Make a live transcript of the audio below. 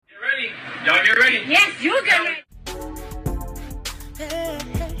ready? Yes, you get ready.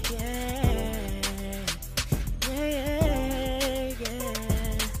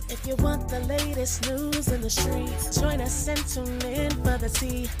 If you want the latest news in the streets, join us and tune in for the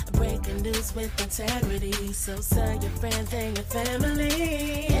tea. Breaking news with integrity. So tell your friends and your family.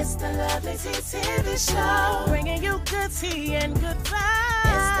 It's the Lovely Tea TV show, bringing you good tea and good vibes.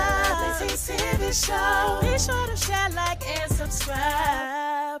 It's the Lovely Tea TV show. Be sure to share, like, and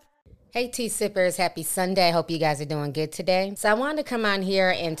subscribe. Hey tea sippers, happy Sunday. I hope you guys are doing good today. So I wanted to come on here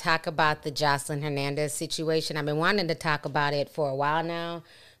and talk about the Joseline Hernandez situation. I've been wanting to talk about it for a while now,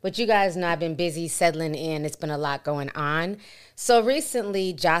 but you guys know I've been busy settling in. It's been a lot going on. So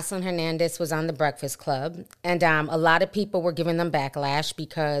recently, Joseline Hernandez was on The Breakfast Club, and a lot of people were giving them backlash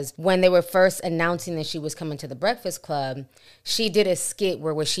because when they were first announcing that she was coming to The Breakfast Club, she did a skit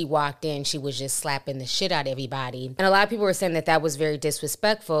where when she walked in, she was just slapping the shit out of everybody. And a lot of people were saying that that was very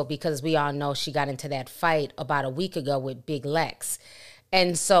disrespectful because we all know she got into that fight about a week ago with Big Lex.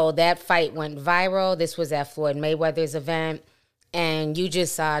 And so that fight went viral. This was at Floyd Mayweather's event. And you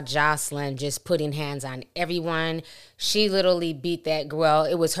just saw Joseline just putting hands on everyone. She literally beat that girl.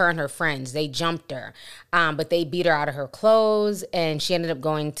 It was her and her friends. They jumped her. But they beat her out of her clothes. And she ended up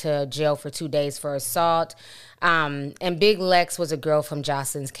going to jail for 2 days for assault. And Big Lex was a girl from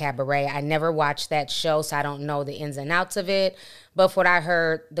Joseline's Cabaret. I never watched that show, so I don't know the ins and outs of it. But from what I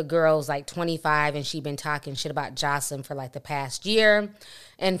heard, the girl's like 25, and she'd been talking shit about Joseline for like the past year.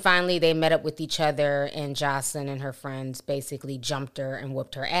 And finally, they met up with each other, and Joseline and her friends basically jumped her and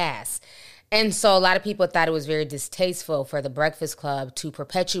whooped her ass. And so a lot of people thought it was very distasteful for The Breakfast Club to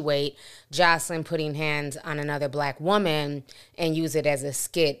perpetuate Joseline putting hands on another black woman and use it as a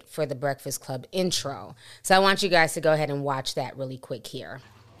skit for The Breakfast Club intro. So I want you guys to go ahead and watch that really quick here.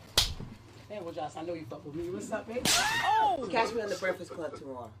 Hey, well, Josh, I know you fuck with me. What's up, baby? Oh! Catch me on The Breakfast Club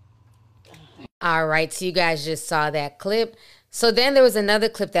tomorrow. All right, so you guys just saw that clip. So then there was another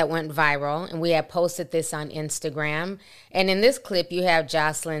clip that went viral, and we had posted this on Instagram. And in this clip, you have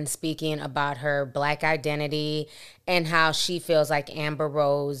Joseline speaking about her black identity and how she feels like Amber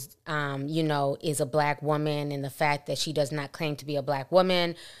Rose, is a black woman, and the fact that she does not claim to be a black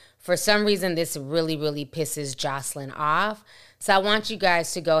woman. For some reason, this really, really pisses Joseline off. So I want you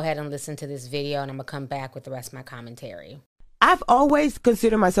guys to go ahead and listen to this video, and I'm going to come back with the rest of my commentary. I've always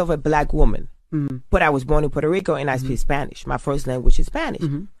considered myself a black woman. Mm-hmm. But I was born in Puerto Rico and I speak Spanish. My first language is Spanish.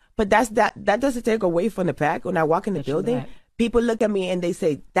 Mm-hmm. But that doesn't take away from the fact when I walk in the building, people look at me and they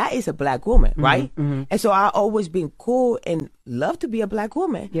say, that is a black woman, right? Mm-hmm. And so I always been cool and love to be a black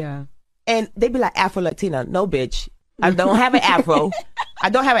woman. Yeah. And they be like, Afro-Latina. No, bitch. I don't have an afro. I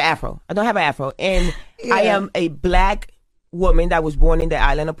don't have an afro. And I am a black woman that was born in the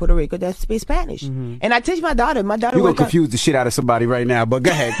island of Puerto Rico that speaks Spanish. Mm-hmm. And I teach my daughter. You're going to confuse the shit out of somebody right now, but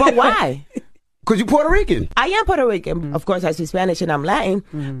go ahead. But why? Because you're Puerto Rican. I am Puerto Rican. Mm-hmm. Of course, I speak Spanish and I'm Latin.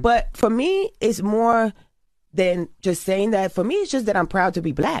 Mm-hmm. But for me, it's more than just saying that. For me, it's just that I'm proud to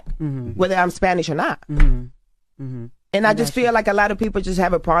be black, whether I'm Spanish or not. Mm-hmm. Mm-hmm. And I just feel like a lot of people just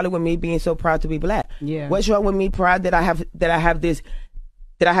have a problem with me being so proud to be black. Yeah. What's wrong with me proud that I have this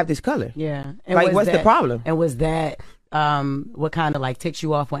color? Yeah. And like, what's the problem? And was that what kind of like ticks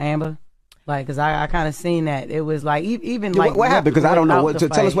you off with Amber? Like, cause I kind of seen that. It was like, even like. What happened? Because I don't know.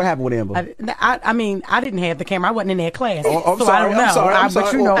 Tell us what happened with Amber. I mean, I didn't have the camera. I wasn't in their class. Oh, so I don't know. I'm sorry.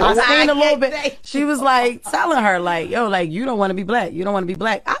 But you know, I seen a little bit. She was like telling her like, yo, like, you don't want to be black. You don't want to be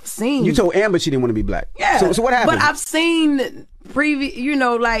black. I've seen. You told Amber she didn't want to be black. Yeah. So what happened? But I've seen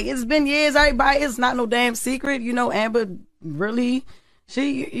previous, like, it's been years. Everybody, it's not no damn secret. Amber really.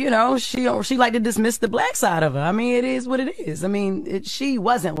 She like to dismiss the black side of her. I mean, it is what it is. I mean, she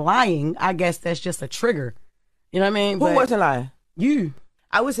wasn't lying. I guess that's just a trigger. You know what I mean? Who wasn't lying? You.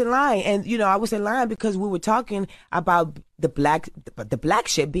 I wasn't lying. And, I wasn't lying because we were talking about the black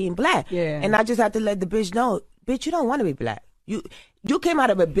shit being black. Yeah. And I just had to let the bitch know, bitch, you don't want to be black. You came out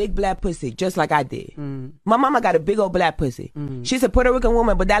of a big black pussy just like I did. Mm. My mama got a big old black pussy. Mm. She's a Puerto Rican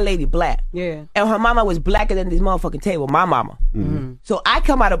woman, but that lady black. Yeah. And her mama was blacker than this motherfucking table, my mama. Mm-hmm. So I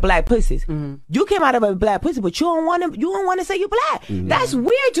come out of black pussies. Mm-hmm. You came out of a black pussy, but you don't want to say you black. Mm-hmm. That's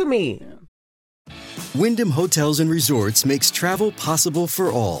weird to me. Yeah. Wyndham Hotels and Resorts makes travel possible for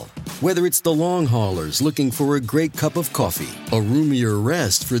all. Whether it's the long haulers looking for a great cup of coffee, a roomier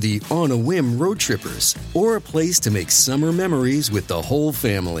rest for the on-a-whim road trippers, or a place to make summer memories with the whole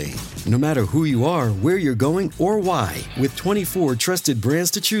family. No matter who you are, where you're going, or why, with 24 trusted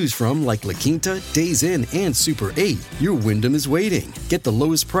brands to choose from like La Quinta, Days Inn, and Super 8, your Wyndham is waiting. Get the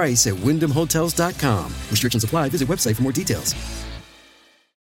lowest price at WyndhamHotels.com. Restrictions apply. Visit website for more details.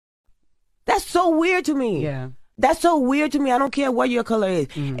 That's so weird to me. Yeah. That's so weird to me. I don't care what your color is.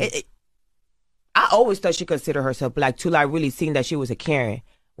 Mm-hmm. I always thought she considered herself black till I really seen that she was a Karen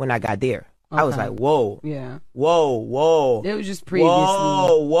when I got there. I was like, whoa. Yeah. Whoa. It was just previously.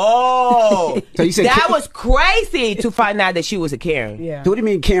 Whoa. So you said that was crazy to find out that she was a Karen. Yeah. So what do you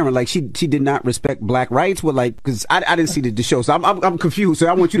mean, Karen? Like she did not respect black rights? Well, like, because I didn't see the show, so I'm confused. So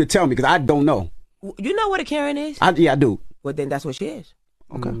I want you to tell me because I don't know. You know what a Karen is? Yeah, I do. Well, then that's what she is.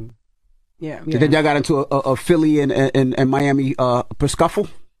 Okay. Yeah. So then y'all got into a Philly and Miami scuffle?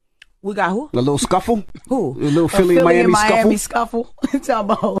 We got who? A little scuffle? Who? A little Philly and Miami scuffle? Talk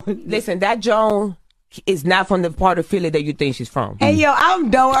about. Listen, that Joan is not from the part of Philly that you think she's from. Hey, yo, I'm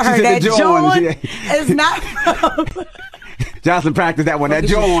done with her. That Joan is not from. Jocelyn practiced that one. That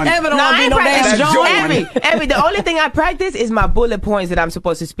Joan. Ever don't want to be no damn Joan. Every the only thing I practice is my bullet points that I'm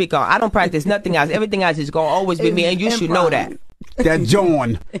supposed to speak on. I don't practice nothing else. Everything else is going to always be me, and you should know that. That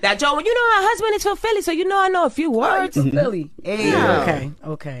Joan. That Joan. You know, my husband is from Philly, so you know I know a few words. Philly. Hey, Yeah.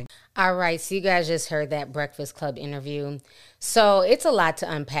 Okay. All right, so you guys just heard that Breakfast Club interview. So it's a lot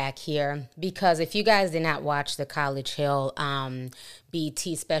to unpack here because if you guys did not watch the College Hill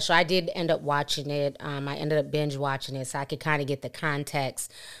BT special, I did end up watching it. I ended up binge watching it so I could kind of get the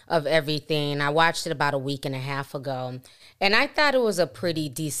context of everything. I watched it about a week and a half ago, and I thought it was a pretty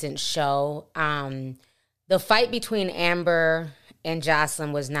decent show. The fight between Amber and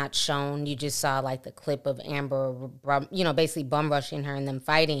Joseline was not shown. You just saw like the clip of Amber, basically bum rushing her and them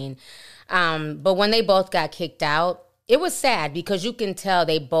fighting. But when they both got kicked out, it was sad because you can tell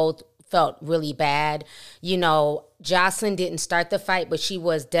they both felt really bad. You know, Joseline didn't start the fight, but she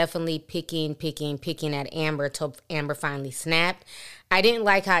was definitely picking at Amber till Amber finally snapped. I didn't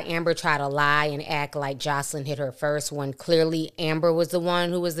like how Amber tried to lie and act like Joseline hit her first when clearly Amber was the one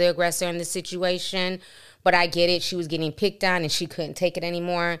who was the aggressor in the situation. But I get it. She was getting picked on and she couldn't take it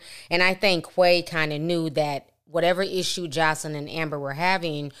anymore. And I think Quay kind of knew that whatever issue Joseline and Amber were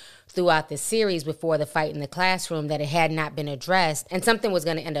having throughout the series before the fight in the classroom, that it had not been addressed and something was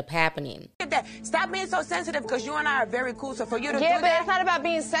going to end up happening. Stop being so sensitive because you and I are very cool. So for you to do but that, it's not about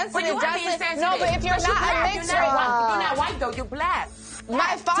being sensitive. But you are being sensitive. No, but if you're not a mixed you're not white though. You're black.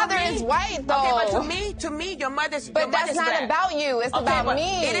 My father is white though. Okay, but to me, your mother's. But your that's mother's not black. about you. It's about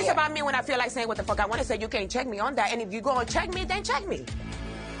me. It is about me when I feel like saying what the fuck I want to say. You can't check me on that. And if you go and check me, then check me.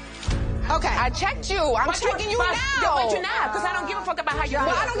 Okay, I checked you. I'm checking you now. But you're not, because I don't give a fuck about how you feel.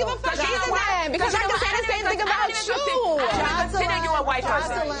 Well, I don't give a fuck either then, because I can say the same thing about you. I don't consider you a white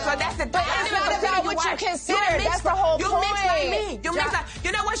person. So that's the thing. But it's not about what you consider. That's the whole point. You mix like me. You mix like.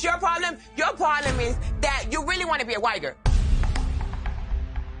 You know what's your problem? Your problem is that you really want to be a white girl.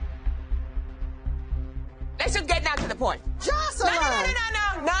 Let's just get down to the point. Joseline.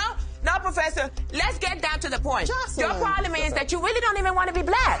 No, Professor. Let's get down to the point. Joseline. Your problem is that you really don't even want to be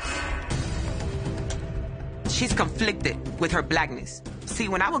black. She's conflicted with her blackness. See,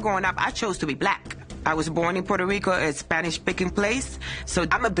 when I was growing up, I chose to be black. I was born in Puerto Rico, a Spanish-speaking place, so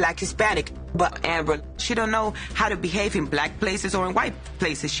I'm a black Hispanic. But Amber, she don't know how to behave in black places or in white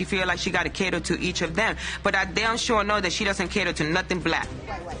places. She feel like she got to cater to each of them. But I damn sure know that she doesn't cater to nothing black.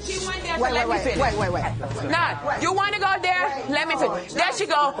 She went there, so let me finish. Wait. Nah, you want to go there? Let me finish. There she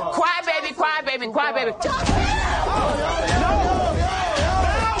go. Cry, baby, cry, baby, cry, baby.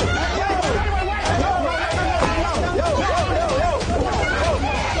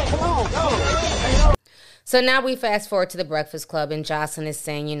 So now we fast forward to the Breakfast Club, and Joseline is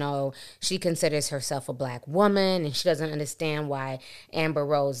saying, you know, she considers herself a black woman, and she doesn't understand why Amber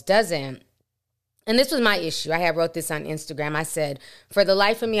Rose doesn't. And this was my issue. I had wrote this on Instagram. I said, for the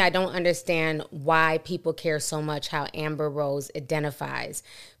life of me, I don't understand why people care so much how Amber Rose identifies.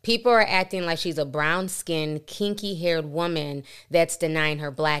 People are acting like she's a brown-skinned, kinky-haired woman that's denying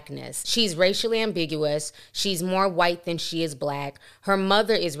her blackness. She's racially ambiguous. She's more white than she is black. Her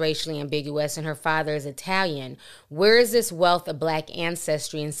mother is racially ambiguous, and her father is Italian. Where is this wealth of black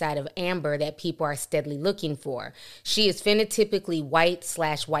ancestry inside of Amber that people are steadily looking for? She is phenotypically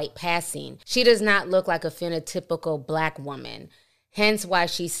white/white passing. She does not look like a phenotypical black woman. Hence why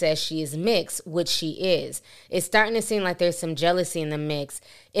she says she is mixed, which she is. It's starting to seem like there's some jealousy in the mix.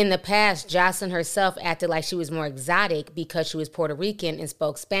 In the past, Joseline herself acted like she was more exotic because she was Puerto Rican and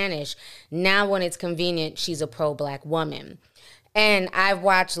spoke Spanish. Now when it's convenient, she's a pro-black woman. And I've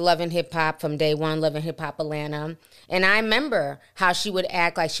watched Love and Hip Hop from day one, Love and Hip Hop Atlanta. And I remember how she would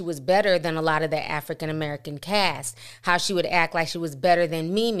act like she was better than a lot of the African-American cast. How she would act like she was better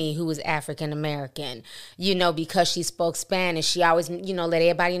than Mimi, who was African-American. You know, because she spoke Spanish. She always, you know, let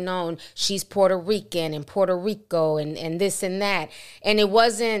everybody know she's Puerto Rican and Puerto Rico and this and that. And it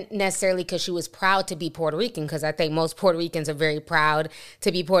wasn't necessarily because she was proud to be Puerto Rican, because I think most Puerto Ricans are very proud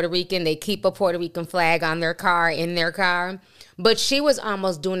to be Puerto Rican. They keep a Puerto Rican flag on their car, in their car. But she was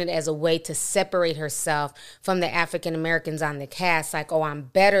almost doing it as a way to separate herself from the African Americans on the cast. Like, oh, I'm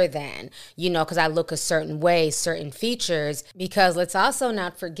better than, because I look a certain way, certain features. Because let's also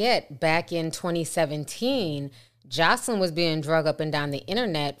not forget, back in 2017, Joseline was being drug up and down the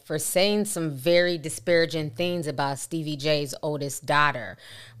internet for saying some very disparaging things about Stevie J's oldest daughter.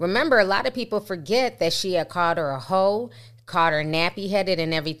 Remember, a lot of people forget that she had called her a hoe, called her nappy-headed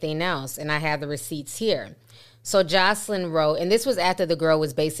and everything else, and I have the receipts here. So Joseline wrote, and this was after the girl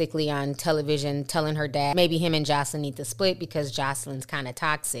was basically on television telling her dad maybe him and Joseline need to split because Joseline's kind of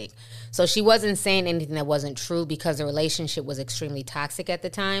toxic. So she wasn't saying anything that wasn't true because the relationship was extremely toxic at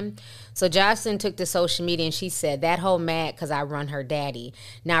the time. So Joseline took to social media and she said, that hoe mad because I run her daddy.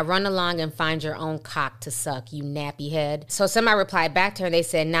 Now run along and find your own cock to suck, you nappy head. So somebody replied back to her. They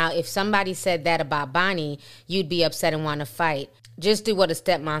said, now if somebody said that about Bonnie, you'd be upset and want to fight. Just do what a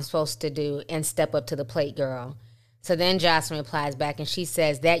stepmom's supposed to do and step up to the plate, girl. So then Joseline replies back and she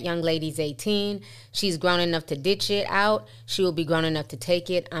says, that young lady's 18. She's grown enough to ditch it out. She will be grown enough to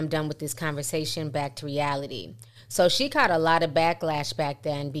take it. I'm done with this conversation. Back to reality. So she caught a lot of backlash back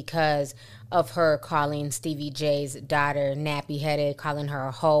then because of her calling Stevie J's daughter nappy-headed, calling her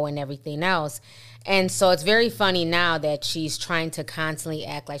a hoe and everything else. And so it's very funny now that she's trying to constantly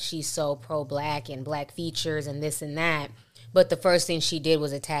act like she's so pro-black and black features and this and that. But the first thing she did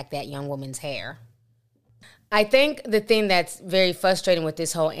was attack that young woman's hair. I think the thing that's very frustrating with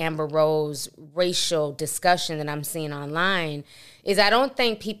this whole Amber Rose racial discussion that I'm seeing online is I don't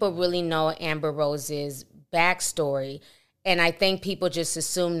think people really know Amber Rose's backstory. And I think people just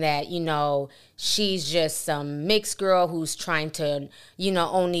assume that, she's just some mixed girl who's trying to,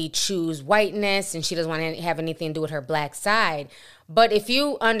 only choose whiteness and she doesn't want to have anything to do with her black side. But if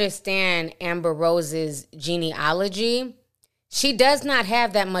you understand Amber Rose's genealogy, she does not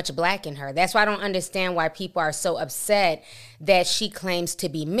have that much black in her. That's why I don't understand why people are so upset that she claims to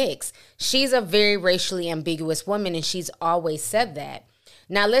be mixed. She's a very racially ambiguous woman, and she's always said that.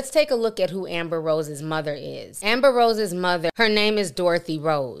 Now, let's take a look at who Amber Rose's mother is. Amber Rose's mother, her name is Dorothy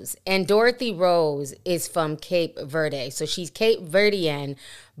Rose, and Dorothy Rose is from Cape Verde. So she's Cape Verdean,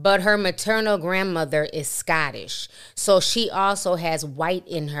 but her maternal grandmother is Scottish. So she also has white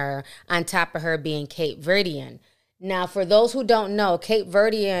in her on top of her being Cape Verdean. Now, for those who don't know, Cape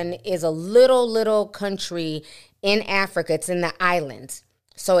Verdean is a little country in Africa. It's in the islands.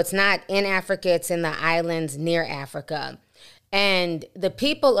 So it's not in Africa, it's in the islands near Africa. And the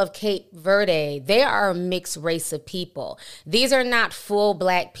people of Cape Verde, they are a mixed race of people. These are not full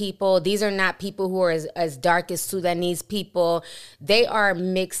black people. These are not people who are as dark as Sudanese people. They are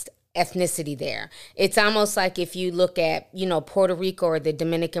mixed ethnicity there. It's almost like if you look at, Puerto Rico or the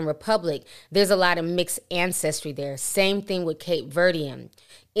Dominican Republic, there's a lot of mixed ancestry there. Same thing with Cape Verdean.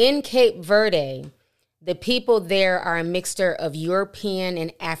 In Cape Verde, the people there are a mixture of European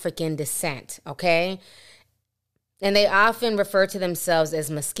and African descent, okay? And they often refer to themselves as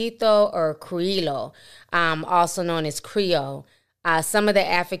Mestizo or Criollo, also known as Creole. Some of the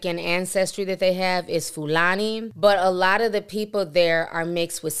African ancestry that they have is Fulani, but a lot of the people there are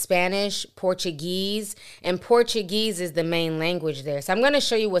mixed with Spanish, Portuguese, and Portuguese is the main language there. So I'm going to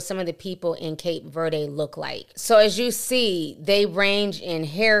show you what some of the people in Cape Verde look like. So as you see, they range in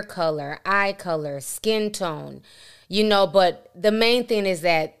hair color, eye color, skin tone, but the main thing is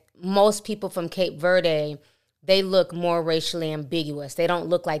that most people from Cape Verde, they look more racially ambiguous. They don't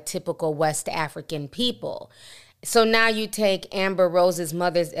look like typical West African people. So now you take Amber Rose's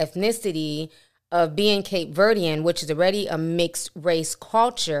mother's ethnicity of being Cape Verdean, which is already a mixed race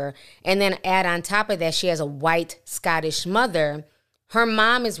culture, and then add on top of that, she has a white Scottish mother. Her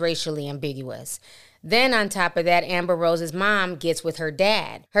mom is racially ambiguous. Then on top of that, Amber Rose's mom gets with her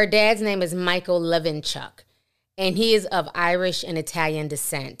dad. Her dad's name is Michael Levinchuk, and he is of Irish and Italian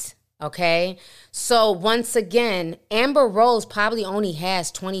descent. Okay, so once again, Amber Rose probably only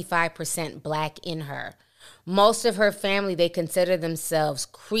has 25% black in her. Most of her family, they consider themselves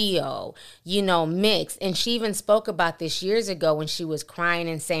Creole, mixed. And she even spoke about this years ago when she was crying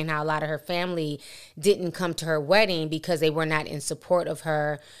and saying how a lot of her family didn't come to her wedding because they were not in support of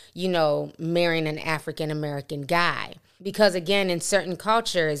her, marrying an African-American guy. Because, again, in certain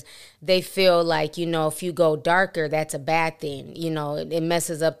cultures, they feel like, if you go darker, that's a bad thing. It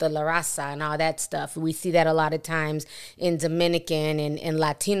messes up the La Raza and all that stuff. We see that a lot of times in Dominican and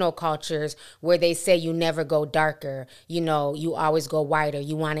Latino cultures where they say you never go darker. You always go whiter.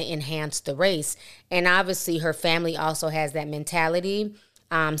 You want to enhance the race. And obviously, her family also has that mentality.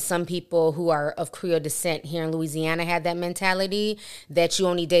 Some people who are of Creole descent here in Louisiana had that mentality that you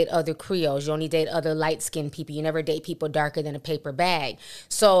only date other Creoles, you only date other light-skinned people, you never date people darker than a paper bag.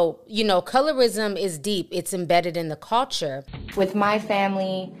 So, you know, colorism is deep. It's embedded in the culture. With my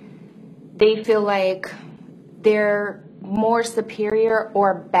family, they feel like they're more superior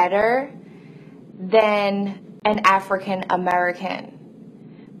or better than an African American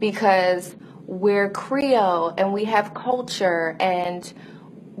because we're Creole and we have culture, and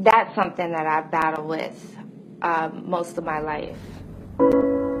that's something that I've battled with most of my life.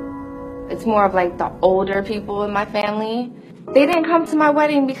 It's more of like the older people in my family. They didn't come to my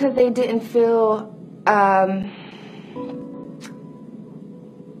wedding because they didn't feel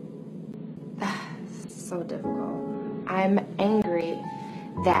so difficult. I'm angry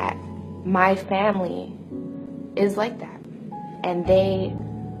that my family is like that, and they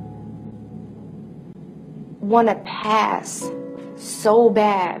want to pass so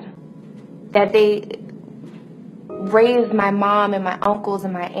bad that they raised my mom and my uncles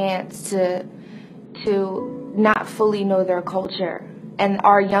and my aunts to not fully know their culture. And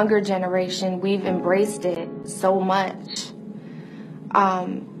our younger generation, we've embraced it so much.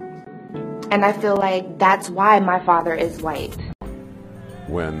 And I feel like that's why my father is white.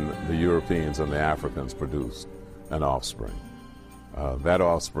 When the Europeans and the Africans produced an offspring, that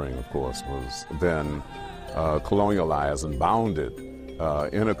offspring, of course, was then colonialized and bounded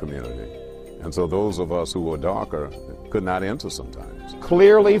in a community. And so those of us who were darker could not enter sometimes.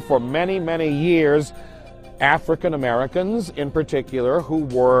 Clearly, for many, many years, African Americans in particular, who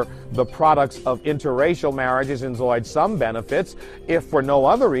were the products of interracial marriages, enjoyed some benefits, if for no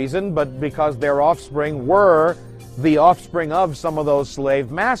other reason, but because their offspring were the offspring of some of those slave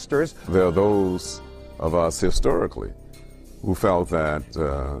masters. There are those of us historically who felt that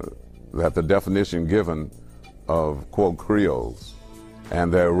that the definition given of, quote, Creoles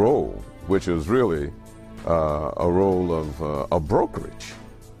and their role, which is really a role of a brokerage,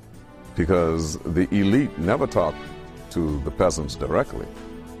 because the elite never talk to the peasants directly.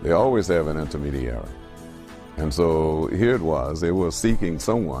 They always have an intermediary. And so here it was, they were seeking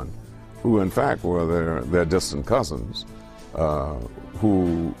someone who in fact were their distant cousins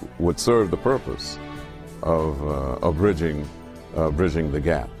who would serve the purpose of bridging the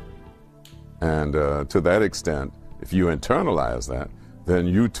gap. And to that extent, if you internalize that, then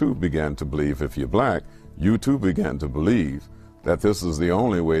you too began to believe, if you're black, you too began to believe that this is the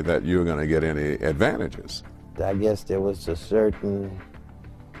only way that you're going to get any advantages. I guess there was a certain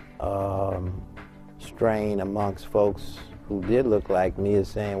strain amongst folks who did look like me as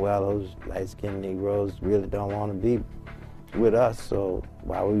saying, well, those light-skinned Negroes really don't want to be with us, so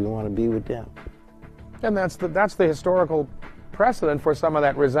why would we want to be with them? And that's the historical precedent for some of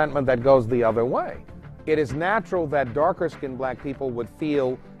that resentment that goes the other way. It is natural that darker-skinned black people would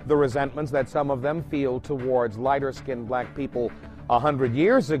feel the resentments that some of them feel towards lighter-skinned black people 100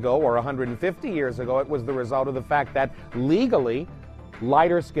 years ago or 150 years ago. It was the result of the fact that legally,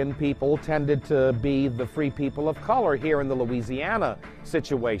 lighter-skinned people tended to be the free people of color here in the Louisiana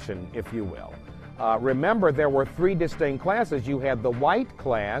situation, if you will. Remember, there were three distinct classes. You had the white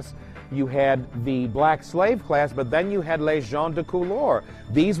class, you had the black slave class, but then you had les gens de couleur.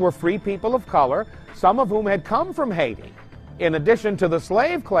 These were free people of color, some of whom had come from Haiti. In addition to the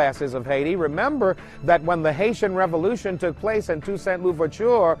slave classes of Haiti, remember that when the Haitian Revolution took place in Toussaint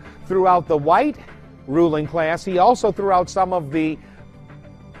Louverture throughout the white ruling class, he also threw out some of the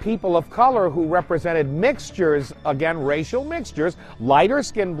people of color who represented mixtures, again, racial mixtures,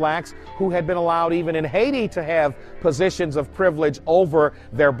 lighter-skinned blacks who had been allowed even in Haiti to have positions of privilege over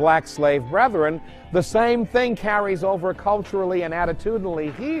their black slave brethren. The same thing carries over culturally and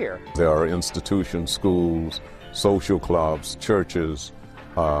attitudinally here. There are institutions, schools, social clubs, churches,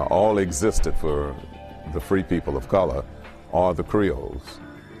 all existed for the free people of color, or the Creoles,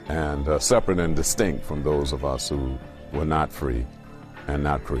 and separate and distinct from those of us who were not free and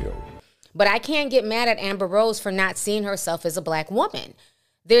not Creole. But I can't get mad at Amber Rose for not seeing herself as a black woman.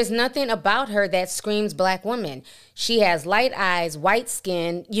 There's nothing about her that screams black woman. She has light eyes, white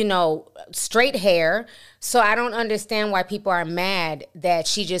skin, straight hair. So I don't understand why people are mad that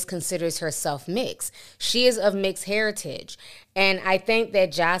she just considers herself mixed. She is of mixed heritage. And I think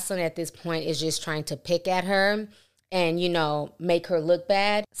that Joseline at this point is just trying to pick at her and, you know, make her look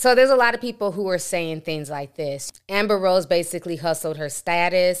bad. So there's a lot of people who are saying things like this. Amber Rose basically hustled her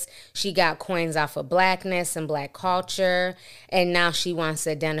status. She got coins off of blackness and black culture, and now she wants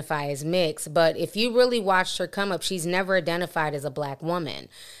to identify as mixed. But if you really watched her come up, she's never identified as a black woman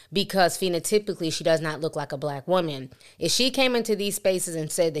because phenotypically she does not look like a black woman. If she came into these spaces and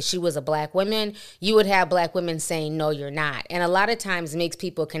said that she was a black woman, you would have black women saying, no, you're not. And a lot of times mixed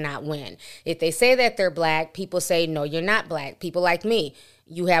people cannot win. If they say that they're black, people say, no, you're not black. People like me,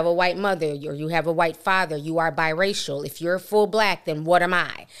 you have a white mother or you have a white father, you are biracial. If you're full black, then what am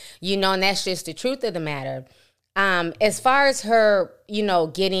I? You know, and that's just the truth of the matter. As far as her, you know,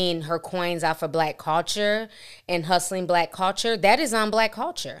 getting her coins off of black culture and hustling black culture, that is on black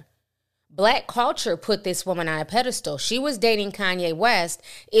culture. Black culture put this woman on a pedestal. She was dating Kanye West.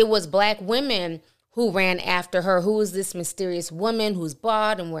 It was black women who ran after her. Who is this mysterious woman who's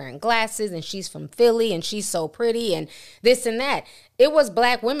bald and wearing glasses and she's from Philly and she's so pretty and this and that. It was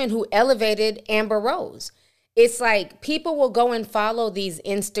black women who elevated Amber Rose. It's like people will go and follow these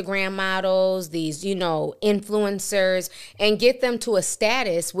Instagram models, these, you know, influencers, and get them to a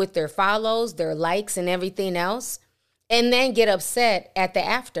status with their follows, their likes, and everything else, and then get upset at the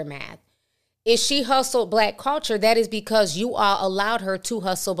aftermath. If she hustled black culture, that is because you all allowed her to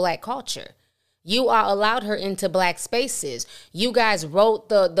hustle black culture. You all allowed her into black spaces. You guys wrote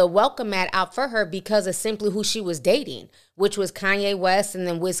the welcome mat out for her because of simply who she was dating, which was Kanye West and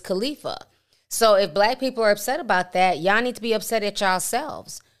then Wiz Khalifa. So if black people are upset about that, y'all need to be upset at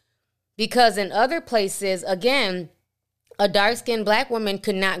yourselves. Because in other places, again, a dark-skinned black woman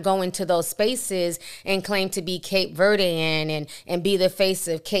could not go into those spaces and claim to be Cape Verdean and be the face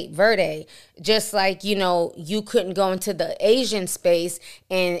of Cape Verde. Just like, you know, you couldn't go into the Asian space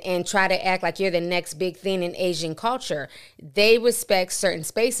and try to act like you're the next big thing in Asian culture. They respect certain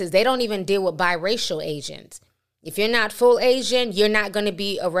spaces. They don't even deal with biracial Asians. If you're not full Asian, you're not going to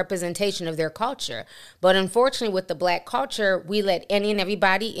be a representation of their culture. But unfortunately, with the black culture, we let any and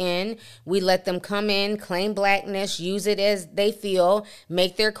everybody in. We let them come in, claim blackness, use it as they feel,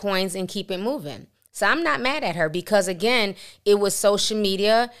 make their coins, and keep it moving. So I'm not mad at her because, again, it was social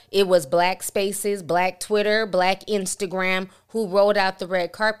media. It was black spaces, black Twitter, black Instagram who rolled out the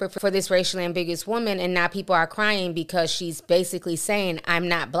red carpet for this racially ambiguous woman. And now people are crying because she's basically saying, I'm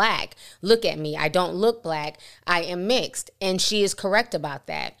not black. Look at me. I don't look black. I am mixed. And she is correct about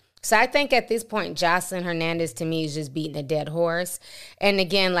that. So I think at this point, Joseline Hernandez to me is just beating a dead horse. And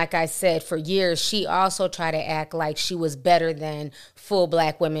again, like I said, for years, she also tried to act like she was better than full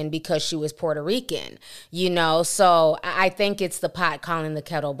black women because she was Puerto Rican, you know. So I think it's the pot calling the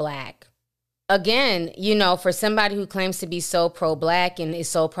kettle black. Again, you know, for somebody who claims to be so pro-black and is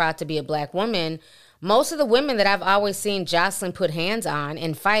so proud to be a black woman, most of the women that I've always seen Joseline put hands on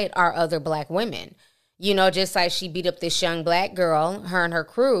and fight are other black women. You know, just like she beat up this young black girl, her and her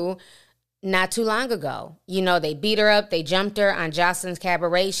crew, not too long ago. You know, they beat her up. They jumped her on Joseline's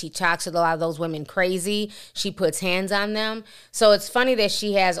cabaret. She talks to a lot of those women crazy. She puts hands on them. So it's funny that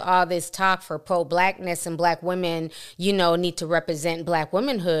she has all this talk for pro-blackness and black women, you know, need to represent black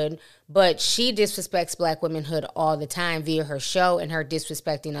womanhood. But she disrespects black womanhood all the time via her show and her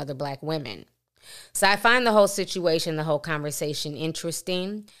disrespecting other black women. So I find the whole situation, the whole conversation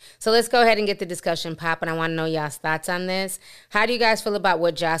interesting. So let's go ahead and get the discussion popping. I want to know y'all's thoughts on this. How do you guys feel about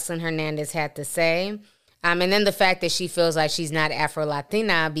what Joseline Hernandez had to say? And then the fact that she feels like she's not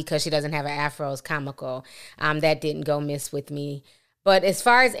Afro-Latina because she doesn't have an afro is comical. That didn't go miss with me. But as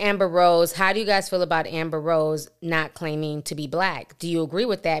far as Amber Rose, how do you guys feel about Amber Rose not claiming to be black? Do you agree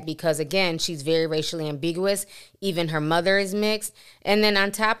with that? Because, again, she's very racially ambiguous. Even her mother is mixed. And then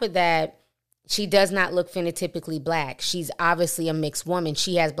on top of that, she does not look phenotypically black. She's obviously a mixed woman.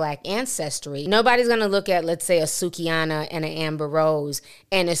 She has black ancestry. Nobody's going to look at, let's say, a Sukiana and an Amber Rose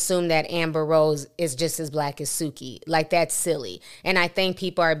and assume that Amber Rose is just as black as Suki. Like, that's silly. And I think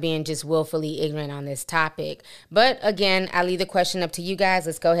people are being just willfully ignorant on this topic. But again, I leave the question up to you guys.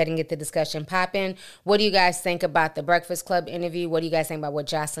 Let's go ahead and get the discussion popping. What do you guys think about the Breakfast Club interview? What do you guys think about what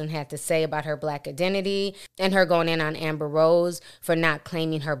Joseline had to say about her black identity and her going in on Amber Rose for not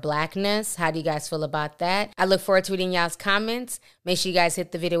claiming her blackness? How do you guys feel about that? I look forward to reading y'all's comments. Make sure you guys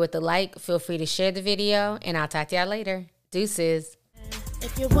hit the video with a like. Feel free to share the video, and I'll talk to y'all later. Deuces.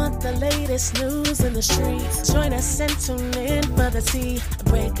 If you want the latest news in the streets, join us and tune in for the tea.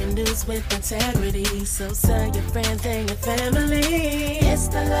 Breaking news with integrity. So tell your friends and your family. It's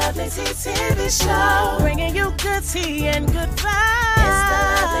the Lovely Tea TV Show, bringing you good tea and good vibes. It's the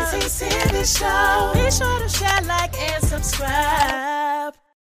Lovely Tea TV Show. Be sure to share, like, and subscribe.